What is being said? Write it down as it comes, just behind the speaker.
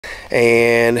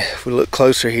And if we look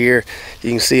closer here, you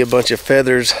can see a bunch of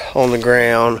feathers on the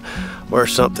ground where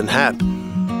something happened.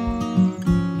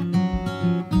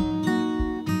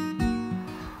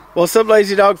 What's up,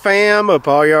 Lazy Dog fam? Hope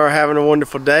all y'all are having a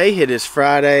wonderful day. It is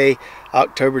Friday,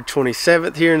 October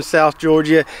 27th here in South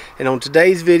Georgia, and on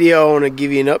today's video I want to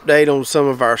give you an update on some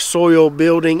of our soil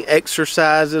building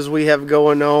exercises we have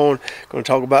going on. I'm going to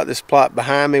talk about this plot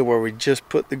behind me where we just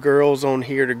put the girls on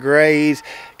here to graze.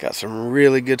 Got some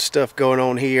really good stuff going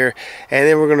on here, and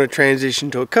then we're going to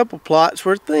transition to a couple plots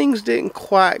where things didn't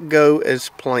quite go as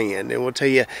planned, and we'll tell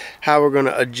you how we're going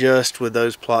to adjust with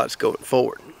those plots going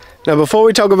forward. Now, before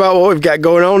we talk about what we've got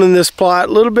going on in this plot,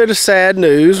 a little bit of sad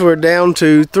news. We're down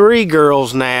to 3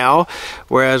 girls now,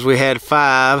 whereas we had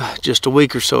 5 just a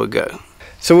week or so ago.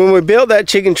 So when we built that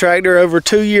chicken tractor over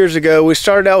 2 years ago, we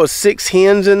started out with 6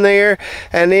 hens in there,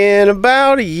 and then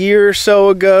about a year or so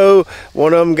ago,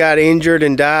 one of them got injured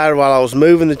and died while I was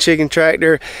moving the chicken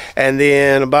tractor, and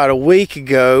then about a week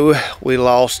ago, we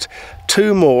lost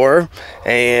 2 more,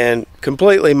 and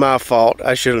completely my fault.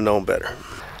 I should have known better.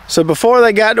 So before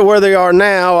they got to where they are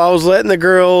now, I was letting the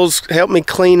girls help me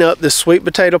clean up this sweet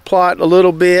potato plot a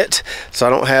little bit so I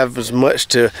don't have as much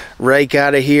to rake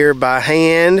out of here by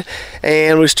hand.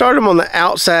 And we started them on the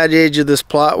outside edge of this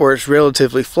plot where it's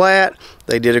relatively flat.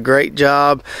 They did a great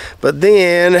job. But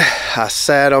then I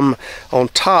sat them on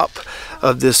top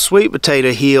of this sweet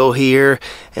potato hill here,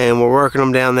 and we're working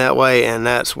them down that way, and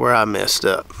that's where I messed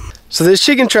up. So this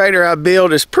chicken tractor I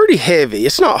built is pretty heavy.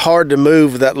 It's not hard to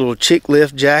move with that little chick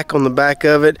lift jack on the back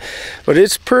of it, but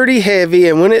it's pretty heavy,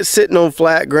 and when it's sitting on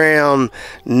flat ground,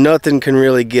 nothing can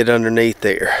really get underneath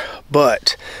there.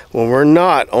 But when we're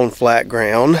not on flat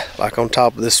ground, like on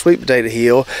top of this sweet potato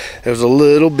hill, there's a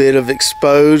little bit of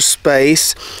exposed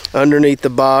space underneath the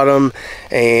bottom,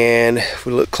 and if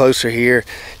we look closer here,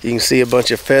 you can see a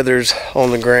bunch of feathers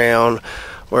on the ground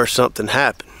where something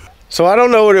happened. So I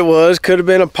don't know what it was. Could have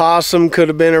been a possum, could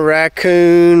have been a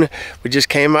raccoon. We just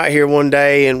came out here one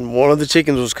day and one of the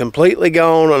chickens was completely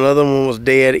gone. Another one was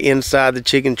dead inside the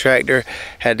chicken tractor.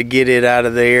 Had to get it out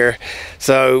of there.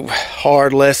 So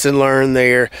hard lesson learned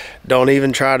there. Don't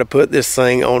even try to put this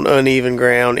thing on uneven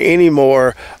ground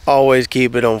anymore. Always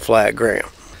keep it on flat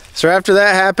ground. So after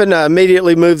that happened, I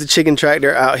immediately moved the chicken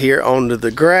tractor out here onto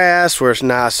the grass where it's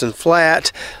nice and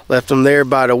flat. Left them there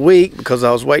about a week because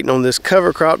I was waiting on this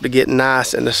cover crop to get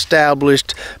nice and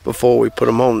established before we put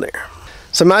them on there.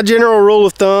 So my general rule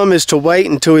of thumb is to wait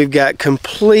until we've got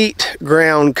complete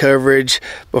ground coverage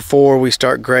before we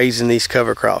start grazing these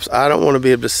cover crops. I don't want to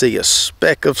be able to see a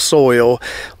speck of soil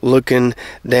looking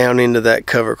down into that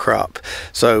cover crop.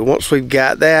 So once we've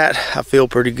got that, I feel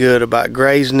pretty good about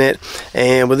grazing it.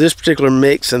 And with this particular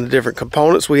mix and the different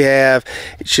components we have,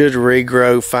 it should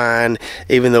regrow fine,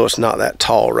 even though it's not that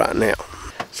tall right now.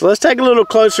 So let's take a little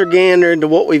closer gander into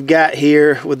what we've got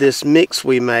here with this mix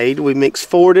we made. We mixed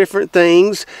 4 different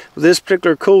things. With this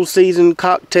particular cool season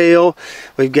cocktail,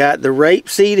 we've got the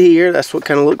rapeseed here. That's what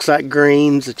kind of looks like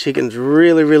greens. The chickens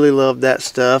really, really love that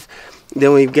stuff.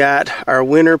 Then we've got our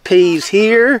winter peas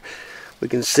here. We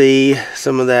can see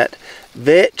some of that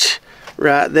vetch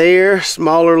right there,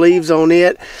 smaller leaves on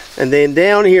it. And then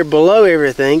down here below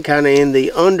everything, kind of in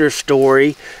the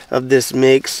understory of this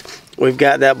mix, we've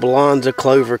got that Balanza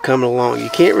clover coming along. You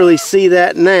can't really see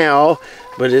that now,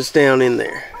 but it's down in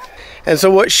there. And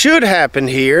so what should happen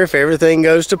here, if everything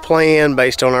goes to plan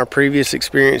based on our previous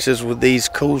experiences with these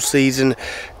cool season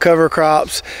cover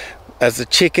crops, as the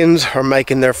chickens are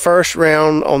making their first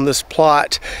round on this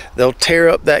plot, they'll tear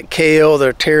up that kale,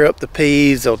 they'll tear up the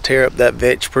peas, they'll tear up that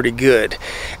vetch pretty good.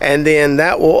 And then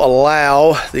that will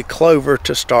allow the clover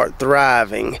to start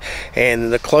thriving.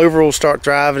 And the clover will start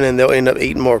thriving and they'll end up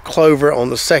eating more clover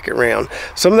on the second round.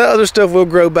 Some of that other stuff will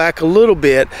grow back a little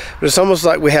bit, but it's almost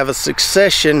like we have a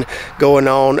succession going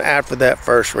on after that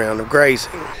first round of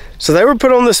grazing. So they were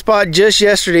put on the spot just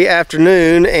yesterday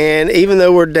afternoon, and even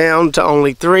though we're down to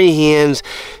only 3 hens,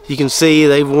 you can see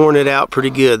they've worn it out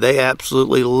pretty good. They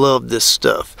absolutely love this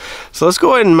stuff. So let's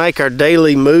go ahead and make our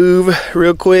daily move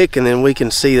real quick, and then we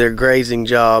can see their grazing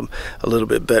job a little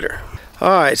bit better. All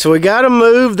right, so we got them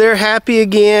moved, they're happy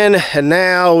again, and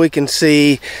now we can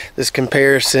see this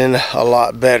comparison a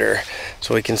lot better.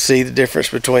 So we can see the difference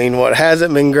between what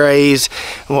hasn't been grazed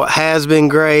and what has been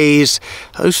grazed.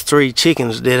 Those 3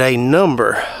 chickens did a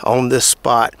number on this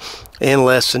spot in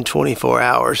less than 24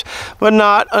 hours, but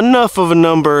not enough of a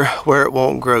number where it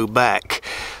won't grow back.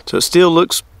 So it still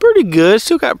looks pretty good,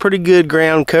 still got pretty good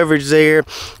ground coverage there.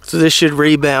 So this should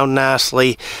rebound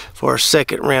nicely for a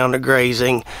second round of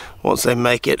grazing once they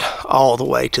make it all the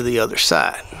way to the other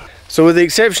side. So with the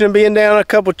exception of being down a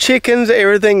couple chickens,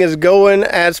 everything is going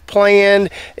as planned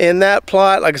in that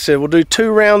plot. Like I said, we'll do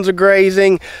 2 rounds of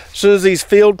grazing. As soon as these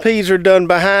field peas are done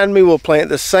behind me, we'll plant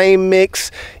the same mix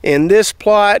in this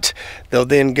plot. They'll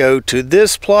then go to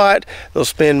this plot. They'll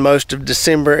spend most of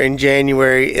December and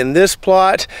January in this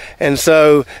plot. And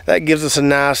so that gives us a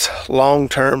nice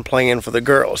long-term plan for the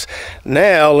girls.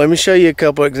 Now, let me show you a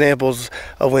couple examples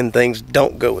of when things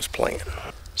don't go as planned.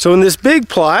 So in this big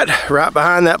plot, right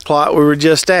behind that plot we were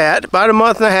just at, about a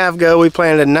month and a half ago, we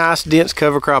planted a nice dense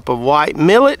cover crop of white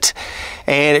millet,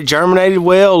 and it germinated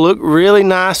well, looked really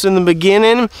nice in the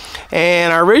beginning,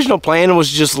 and our original plan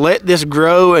was just let this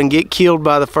grow and get killed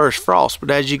by the first frost. But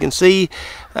as you can see,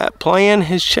 that plan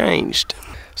has changed.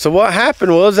 So what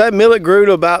happened was that millet grew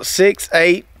to about 6,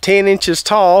 8, 10 inches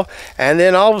tall, and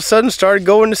then all of a sudden started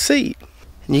going to seed.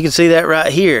 And you can see that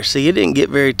right here. See, it didn't get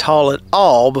very tall at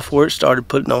all before it started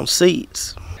putting on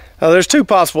seeds. Now, there's 2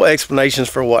 possible explanations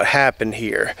for what happened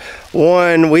here.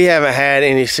 One, we haven't had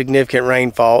any significant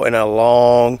rainfall in a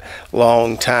long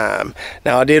time.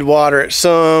 Now, I did water it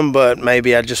some, but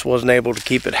maybe I just wasn't able to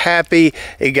keep it happy.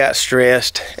 It got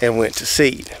stressed and went to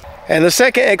seed. And the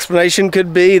second explanation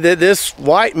could be that this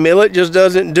white millet just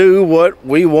doesn't do what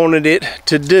we wanted it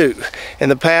to do. In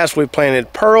the past, we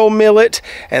planted pearl millet,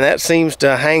 and that seems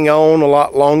to hang on a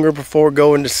lot longer before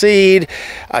going to seed.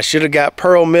 I should have got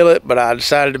pearl millet, but I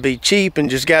decided to be cheap and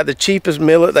just got the cheapest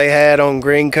millet they had on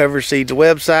Green Cover Seeds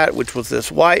website, which was this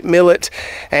white millet.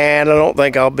 And I don't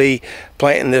think I'll be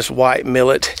planting this white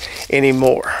millet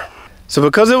anymore. So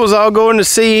because it was all going to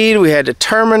seed, we had to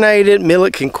terminate it.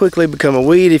 Millet can quickly become a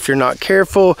weed if you're not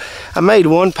careful. I made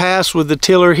one pass with the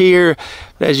tiller here,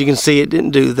 but as you can see, it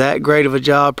didn't do that great of a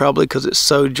job, probably because it's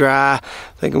so dry.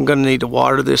 I think I'm gonna need to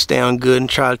water this down good and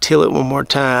try to till it one more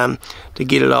time to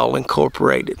get it all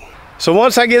incorporated. So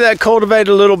once I get that cultivated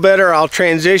a little better, I'll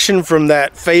transition from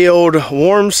that failed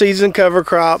warm season cover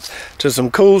crop to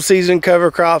some cool season cover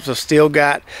crops. I've still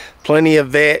got plenty of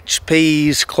vetch,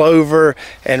 peas, clover,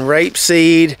 and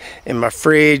rapeseed in my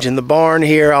fridge in the barn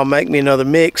here. I'll make me another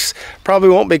mix. Probably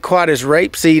won't be quite as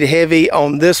rapeseed heavy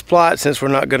on this plot since we're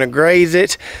not gonna graze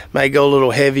it. May go a little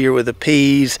heavier with the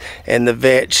peas and the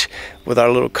vetch with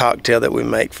our little cocktail that we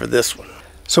make for this one.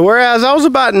 So whereas I was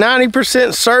about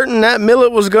 90% certain that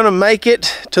millet was gonna make it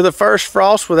to the first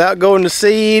frost without going to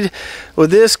seed,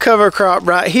 with this cover crop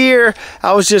right here,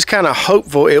 I was just kind of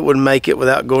hopeful it would make it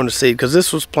without going to seed because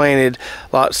this was planted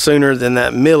a lot sooner than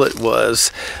that millet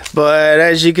was. But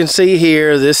as you can see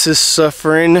here, this is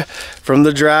suffering from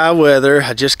the dry weather.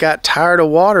 I just got tired of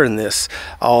watering this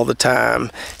all the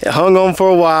time. It hung on for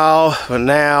a while, but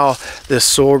now this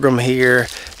sorghum here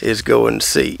is going to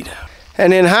seed.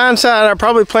 And in hindsight, I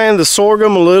probably planted the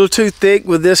sorghum a little too thick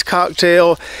with this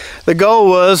cocktail. The goal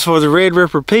was for the red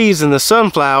ripper peas and the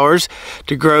sunflowers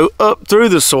to grow up through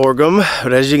the sorghum.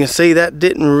 But as you can see, that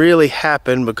didn't really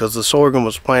happen because the sorghum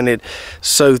was planted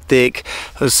so thick.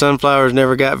 Those sunflowers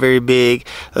never got very big.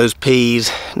 Those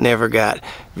peas never got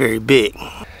very big.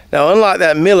 Now, unlike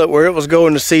that millet where it was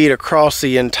going to seed across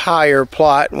the entire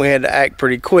plot and we had to act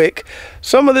pretty quick,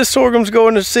 some of this sorghum's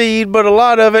going to seed, but a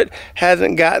lot of it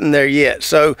hasn't gotten there yet.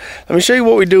 So let me show you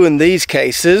what we do in these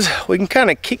cases. We can kind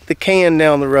of kick the can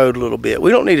down the road a little bit.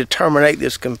 We don't need to terminate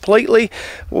this completely,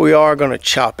 but we are going to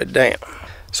chop it down.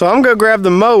 So I'm going to grab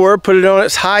the mower, put it on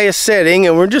its highest setting,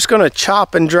 and we're just going to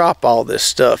chop and drop all this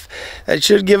stuff. That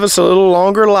should give us a little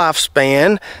longer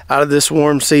lifespan out of this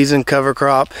warm season cover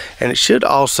crop, and it should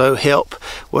also help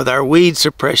with our weed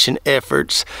suppression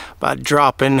efforts by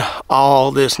dropping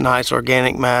all this nice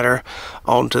organic matter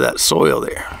onto that soil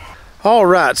there. All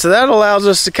right, so that allows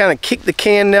us to kind of kick the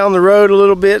can down the road a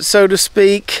little bit, so to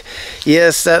speak.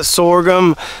 Yes, that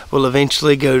sorghum will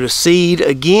eventually go to seed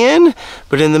again,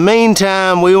 but in the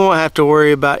meantime, we won't have to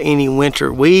worry about any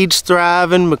winter weeds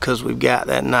thriving because we've got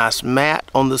that nice mat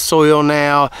on the soil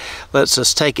now. Lets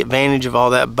us take advantage of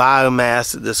all that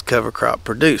biomass that this cover crop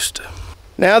produced.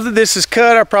 Now that this is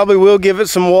cut, I probably will give it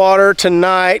some water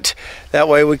tonight. That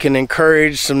way we can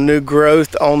encourage some new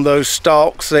growth on those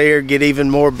stalks there, get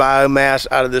even more biomass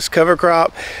out of this cover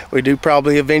crop. We do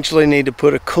probably eventually need to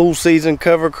put a cool season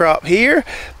cover crop here,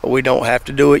 but we don't have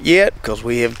to do it yet because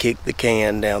we have kicked the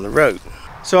can down the road.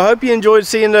 So I hope you enjoyed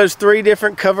seeing those 3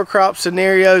 different cover crop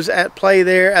scenarios at play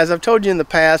there. As I've told you in the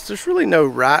past, there's really no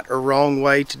right or wrong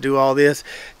way to do all this.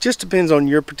 It just depends on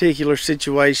your particular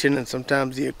situation and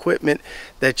sometimes the equipment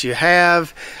that you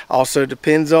have. Also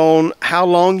depends on how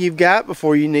long you've got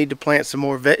before you need to plant some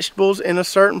more vegetables in a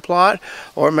certain plot,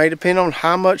 or it may depend on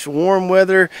how much warm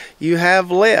weather you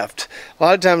have left. A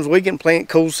lot of times we can plant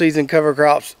cool season cover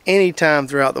crops anytime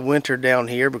throughout the winter down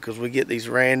here because we get these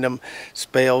random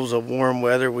spells of warm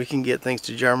weather. We can get things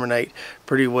to germinate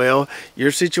pretty well.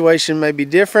 Your situation may be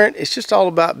different. It's just all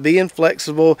about being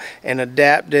flexible and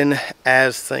adapting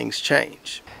as things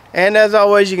change. And as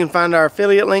always, you can find our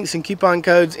affiliate links and coupon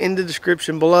codes in the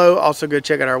description below. Also go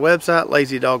check out our website,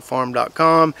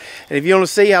 lazydogfarm.com. And if you want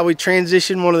to see how we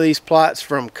transition one of these plots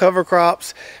from cover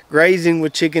crops, grazing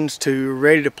with chickens, to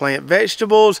ready to plant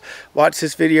vegetables, watch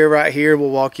this video right here. We'll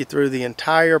walk you through the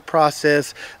entire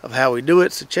process of how we do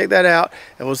it. So check that out,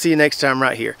 and we'll see you next time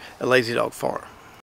right here at Lazy Dog Farm.